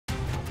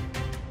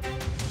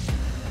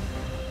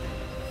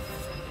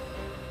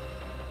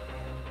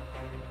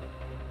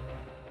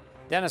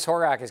Dennis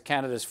Horak is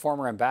Canada's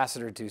former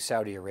ambassador to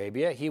Saudi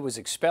Arabia. He was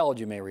expelled,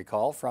 you may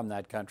recall, from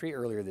that country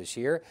earlier this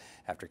year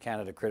after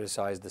Canada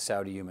criticized the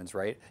Saudi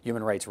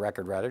human rights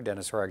record.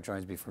 Dennis Horak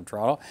joins me from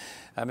Toronto.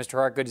 Mr.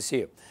 Horak, good to see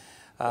you.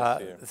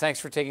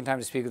 Thanks for taking time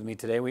to speak with me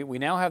today. We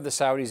now have the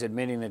Saudis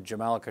admitting that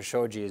Jamal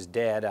Khashoggi is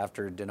dead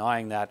after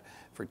denying that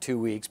for 2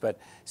 weeks, but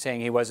saying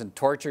he wasn't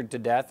tortured to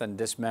death and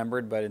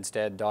dismembered, but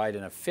instead died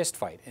in a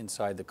fistfight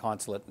inside the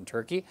consulate in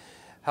Turkey.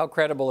 How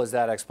credible is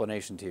that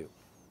explanation to you?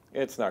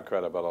 It's not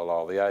credible at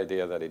all. The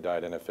idea that he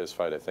died in a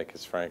fistfight, I think,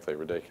 is frankly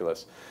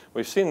ridiculous.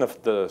 We've seen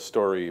the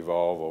story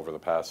evolve over the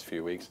past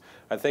few weeks.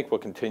 I think we'll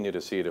continue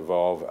to see it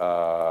evolve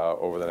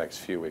over the next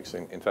few weeks.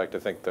 In fact, I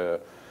think the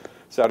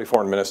Saudi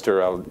Foreign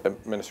Minister,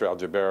 Minister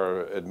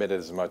Al-Jaber, admitted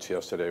as much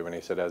yesterday when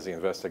he said, as the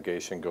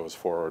investigation goes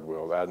forward,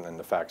 and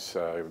the facts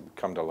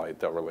come to light,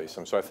 they'll release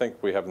them. So I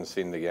think we haven't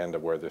seen the end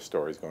of where this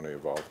story is going to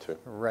evolve to.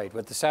 Right.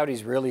 What the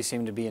Saudis really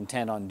seem to be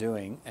intent on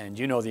doing, and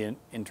you know the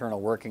internal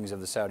workings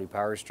of the Saudi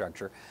power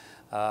structure,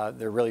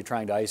 they're really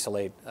trying to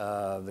isolate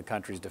the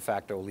country's de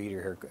facto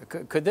leader here.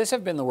 Could this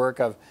have been the work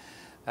of,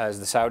 as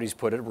the Saudis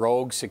put it,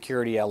 rogue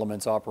security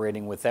elements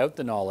operating without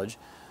the knowledge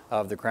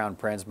of the Crown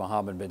Prince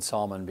Mohammed bin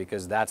Salman,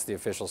 because that's the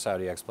official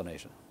Saudi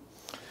explanation?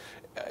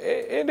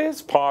 It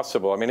is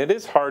possible. I mean, it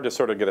is hard to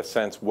sort of get a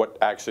sense what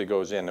actually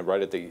goes in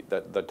right at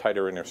the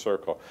tighter inner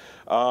circle.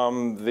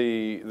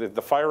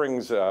 The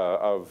firings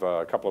of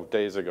a couple of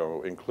days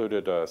ago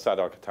included Saad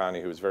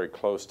al-Qahtani, who was very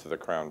close to the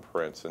Crown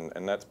Prince,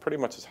 and that's pretty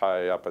much as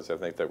high up as I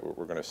think that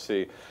we're going to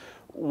see.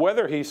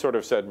 Whether he sort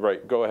of said,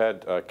 right, go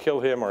ahead, kill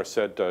him, or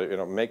said, you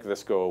know, make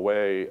this go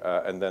away,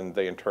 and then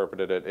they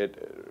interpreted it,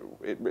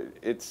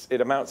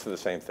 it amounts to the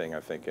same thing, I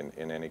think,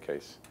 in any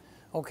case.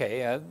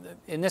 Okay,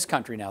 in this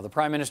country now, the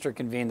Prime Minister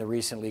convened the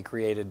recently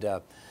created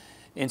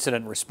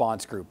Incident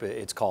Response Group,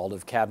 it's called,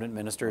 of cabinet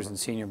ministers and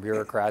senior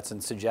bureaucrats,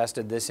 and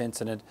suggested this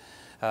incident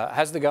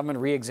has the government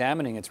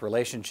re-examining its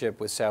relationship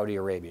with Saudi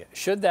Arabia.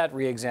 Should that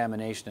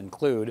re-examination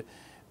include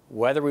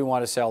whether we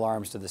want to sell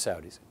arms to the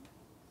Saudis?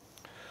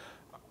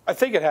 I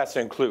think it has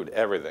to include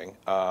everything,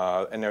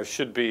 and there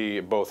should be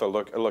both a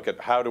look at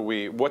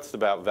what's the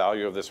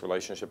value of this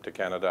relationship to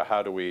Canada,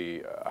 how do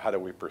we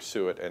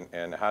pursue it,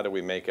 and how do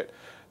we make it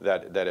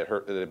that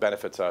it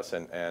benefits us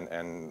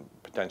and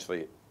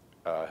potentially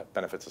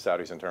benefits the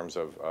Saudis in terms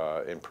of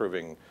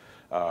improving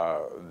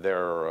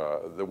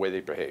the way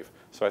they behave.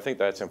 So I think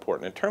that's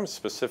important. In terms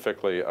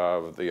specifically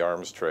of the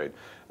arms trade,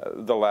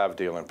 the LAV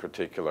deal in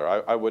particular,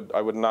 I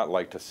would not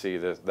like to see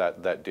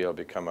that deal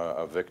become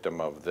a victim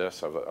of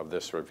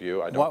this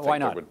review. I don't think why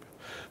not?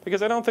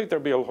 Because I don't think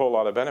there'd be a whole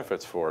lot of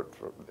benefits for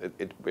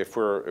it. If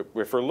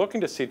we're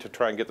looking to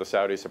try and get the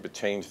Saudis to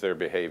change their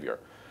behavior,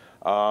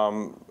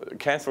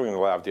 canceling the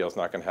LAV deal is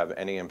not going to have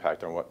any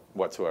impact on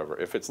whatsoever.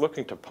 If it's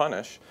looking to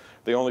punish,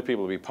 the only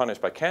people to be punished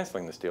by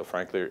canceling this deal,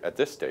 frankly, at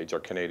this stage, are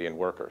Canadian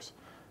workers.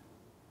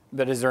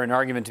 But is there an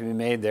argument to be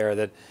made there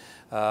that,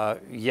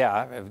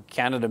 yeah,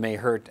 Canada may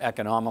hurt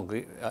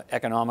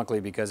economically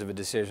because of a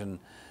decision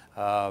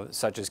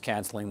such as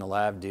canceling the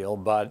LAV deal,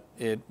 but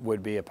it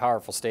would be a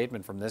powerful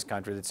statement from this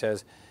country that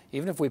says,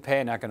 even if we pay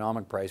an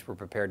economic price, we're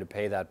prepared to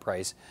pay that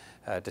price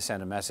to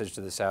send a message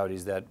to the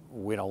Saudis that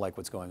we don't like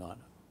what's going on.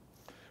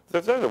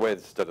 There's other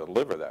ways to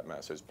deliver that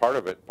message. Part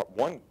of it,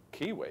 one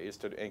key way, is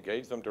to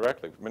engage them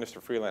directly.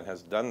 Minister Freeland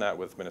has done that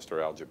with Minister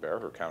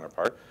Al-Jaber, her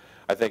counterpart.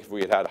 I think if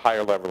we had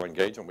higher level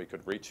engagement, we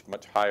could reach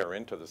much higher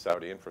into the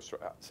Saudi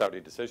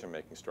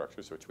decision-making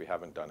structures, which we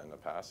haven't done in the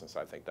past, and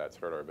so I think that's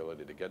hurt our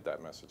ability to get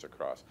that message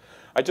across.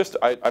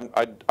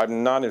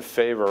 I'm not in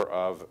favor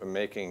of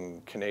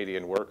making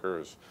Canadian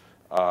workers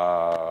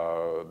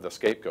the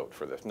scapegoat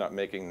for this, not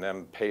making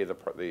them pay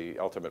the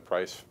ultimate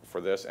price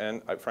for this,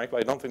 and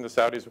frankly, I don't think the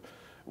Saudis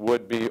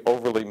would be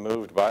overly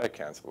moved by a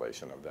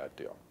cancellation of that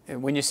deal.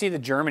 When you see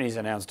that Germany's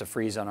announced a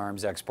freeze on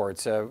arms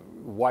exports,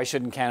 why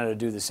shouldn't Canada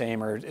do the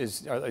same, or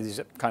are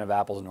these kind of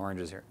apples and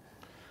oranges here?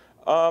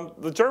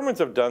 The Germans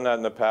have done that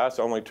in the past,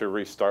 only to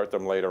restart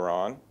them later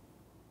on.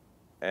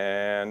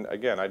 And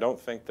again, I don't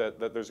think that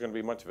there's going to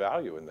be much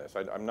value in this.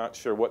 I'm not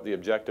sure what the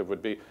objective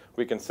would be.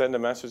 We can send a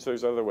message.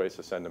 There's other ways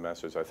to send a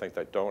message, I think,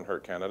 that don't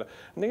hurt Canada.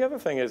 And the other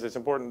thing is, it's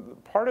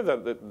important, part of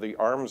the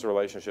arms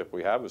relationship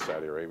we have with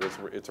Saudi Arabia is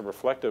it's a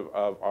reflective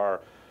of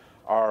our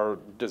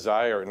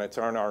desire, and it's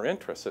in our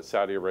interest that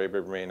Saudi Arabia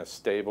remain a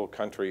stable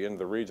country in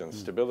the region.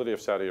 Stability of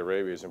Saudi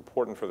Arabia is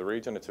important for the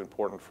region, it's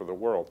important for the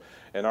world.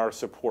 And our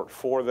support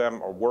for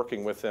them, or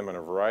working with them in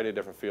a variety of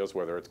different fields,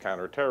 whether it's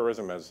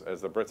counterterrorism, as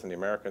the Brits and the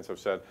Americans have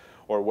said,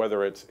 or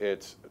whether it's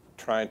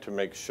trying to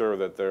make sure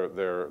that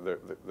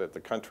that the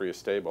country is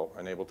stable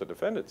and able to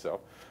defend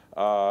itself,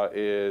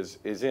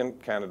 is in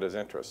Canada's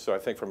interest. So I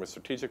think from a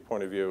strategic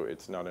point of view,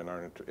 it's not in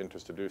our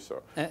interest to do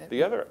so.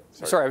 The other,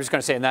 sorry, I was just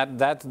going to say, and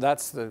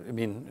that's the, I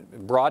mean,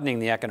 broadening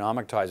the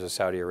economic ties with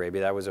Saudi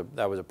Arabia. That was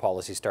a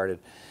policy started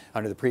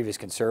under the previous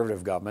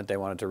Conservative government. They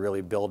wanted to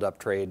really build up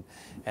trade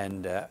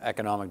and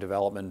economic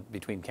development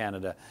between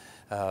Canada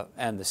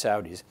and the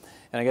Saudis.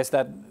 And I guess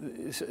that,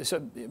 so,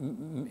 I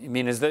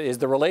mean, is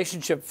the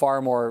relationship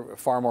far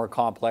more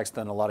complex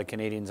than a lot of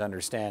Canadians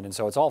understand? And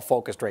so it's all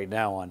focused right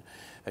now on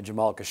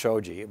Jamal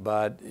Khashoggi,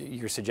 but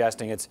you're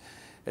suggesting it's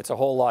a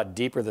whole lot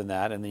deeper than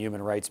that, and the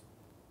human rights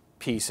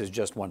piece is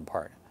just one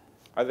part.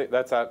 I think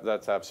that's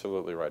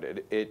absolutely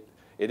right.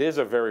 It is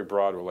a very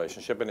broad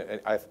relationship, and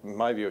in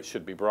my view, it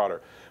should be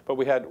broader. But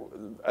we had,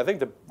 I think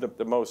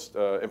the most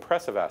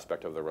impressive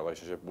aspect of the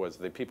relationship was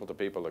the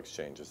people-to-people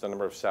exchanges, the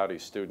number of Saudi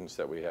students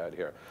that we had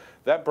here.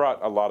 That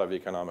brought a lot of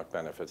economic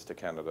benefits to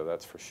Canada,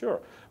 that's for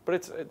sure.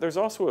 But there's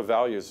also a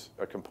values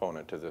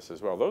component to this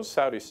as well. Those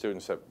Saudi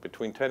students,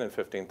 between 10 and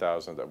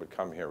 15,000 that would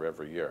come here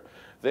every year,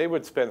 they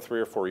would spend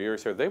 3 or 4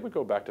 years here. They would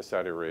go back to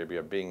Saudi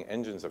Arabia being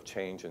engines of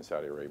change in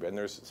Saudi Arabia. And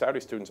there's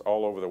Saudi students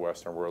all over the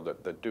Western world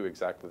that do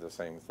exactly the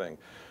same thing.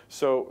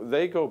 So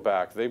they go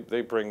back,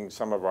 they bring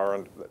some of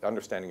our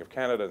understanding of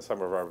Canada and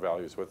some of our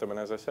values with them. And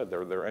as I said,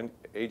 they're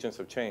agents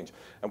of change.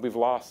 And we've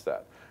lost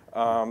that.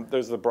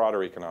 There's the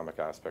broader economic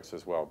aspects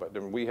as well. But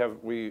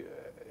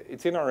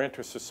it's in our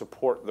interest to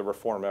support the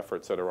reform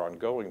efforts that are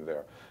ongoing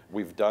there.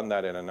 We've done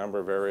that in a number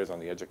of areas on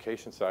the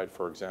education side,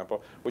 for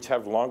example, which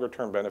have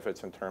longer-term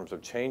benefits in terms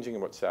of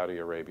changing what Saudi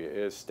Arabia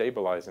is,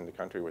 stabilizing the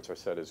country, which I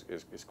said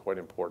is quite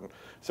important.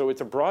 So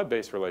it's a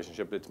broad-based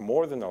relationship. It's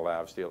more than the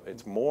Labs deal.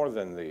 It's more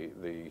than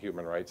the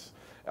human rights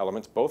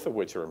elements, both of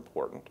which are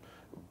important.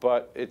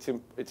 But it's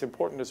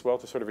important as well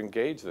to sort of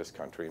engage this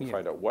country and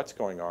find out what's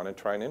going on and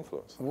try and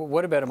influence.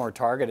 What about a more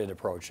targeted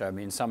approach? I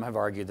mean, some have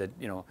argued that,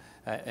 you know,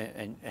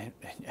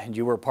 and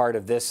you were part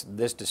of this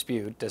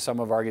dispute. Some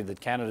have argued that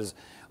Canada's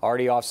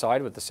already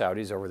offside with the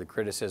Saudis over the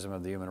criticism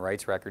of the human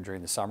rights record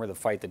during the summer, the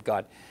fight that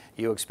got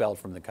you expelled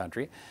from the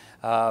country.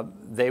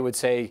 They would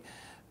say,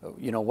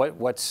 you know,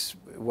 what's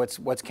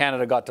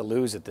Canada got to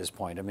lose at this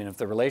point? I mean, if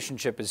the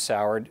relationship is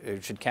soured,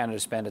 should Canada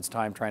spend its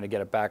time trying to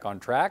get it back on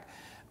track?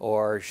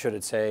 Or should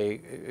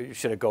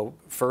it go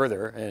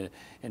further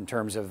in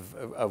terms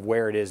of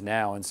where it is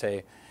now and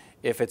say,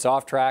 if it's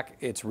off track,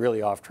 it's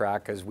really off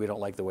track because we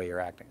don't like the way you're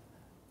acting?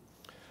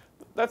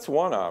 That's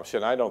one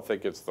option. I don't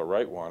think it's the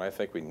right one. I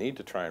think we need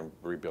to try and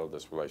rebuild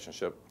this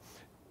relationship.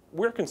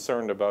 We're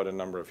concerned about a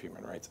number of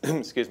human rights,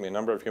 excuse me, a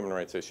number of human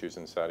rights issues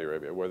in Saudi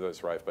Arabia, whether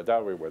it's Raif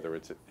Badawi, whether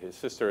it's his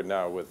sister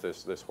now with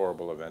this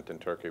horrible event in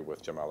Turkey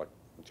with Jamal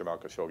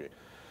Khashoggi.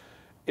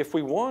 If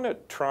we want to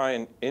try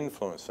and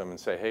influence them and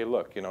say, hey,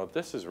 look, you know,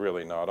 this is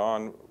really not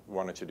on,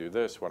 why don't you do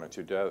this, why don't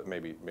you do that,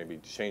 maybe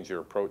change your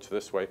approach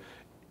this way,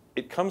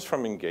 it comes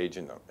from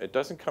engaging them. It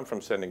doesn't come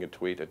from sending a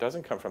tweet. It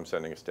doesn't come from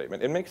sending a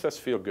statement. It makes us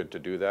feel good to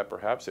do that,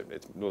 perhaps.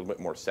 It's a little bit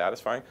more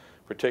satisfying,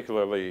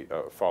 particularly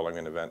following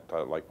an event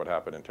like what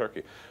happened in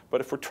Turkey.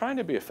 But if we're trying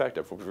to be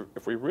effective,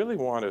 if we really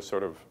want to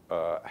sort of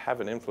have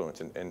an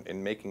influence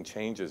in making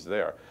changes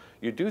there,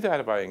 you do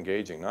that by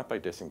engaging, not by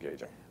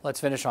disengaging. Let's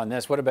finish on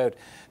this. What about,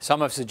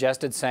 some have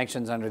suggested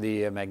sanctions under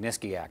the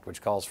Magnitsky Act,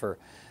 which calls for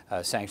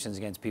sanctions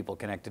against people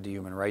connected to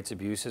human rights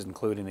abuses,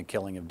 including the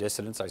killing of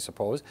dissidents, I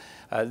suppose.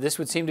 This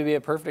would seem to be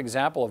a perfect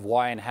example of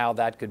why and how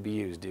that could be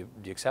used. Do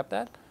you accept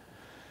that?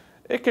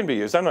 It can be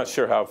used. I'm not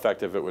sure how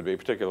effective it would be,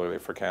 particularly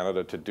for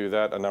Canada, to do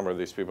that. A number of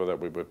these people that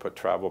we would put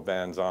travel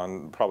bans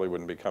on probably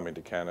wouldn't be coming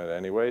to Canada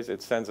anyways.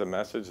 It sends a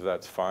message,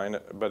 that's fine.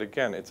 But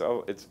again, it's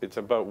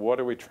about what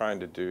are we trying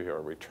to do here?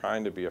 Are we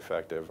trying to be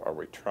effective? Are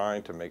we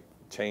trying to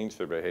change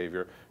their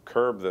behavior,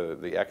 curb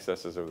the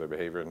excesses of their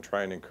behavior, and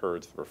try and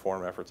encourage the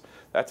reform efforts?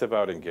 That's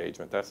about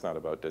engagement. That's not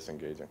about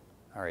disengaging.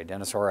 All right,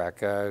 Dennis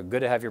Horak,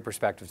 good to have your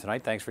perspective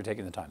tonight. Thanks for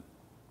taking the time.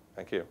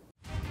 Thank you.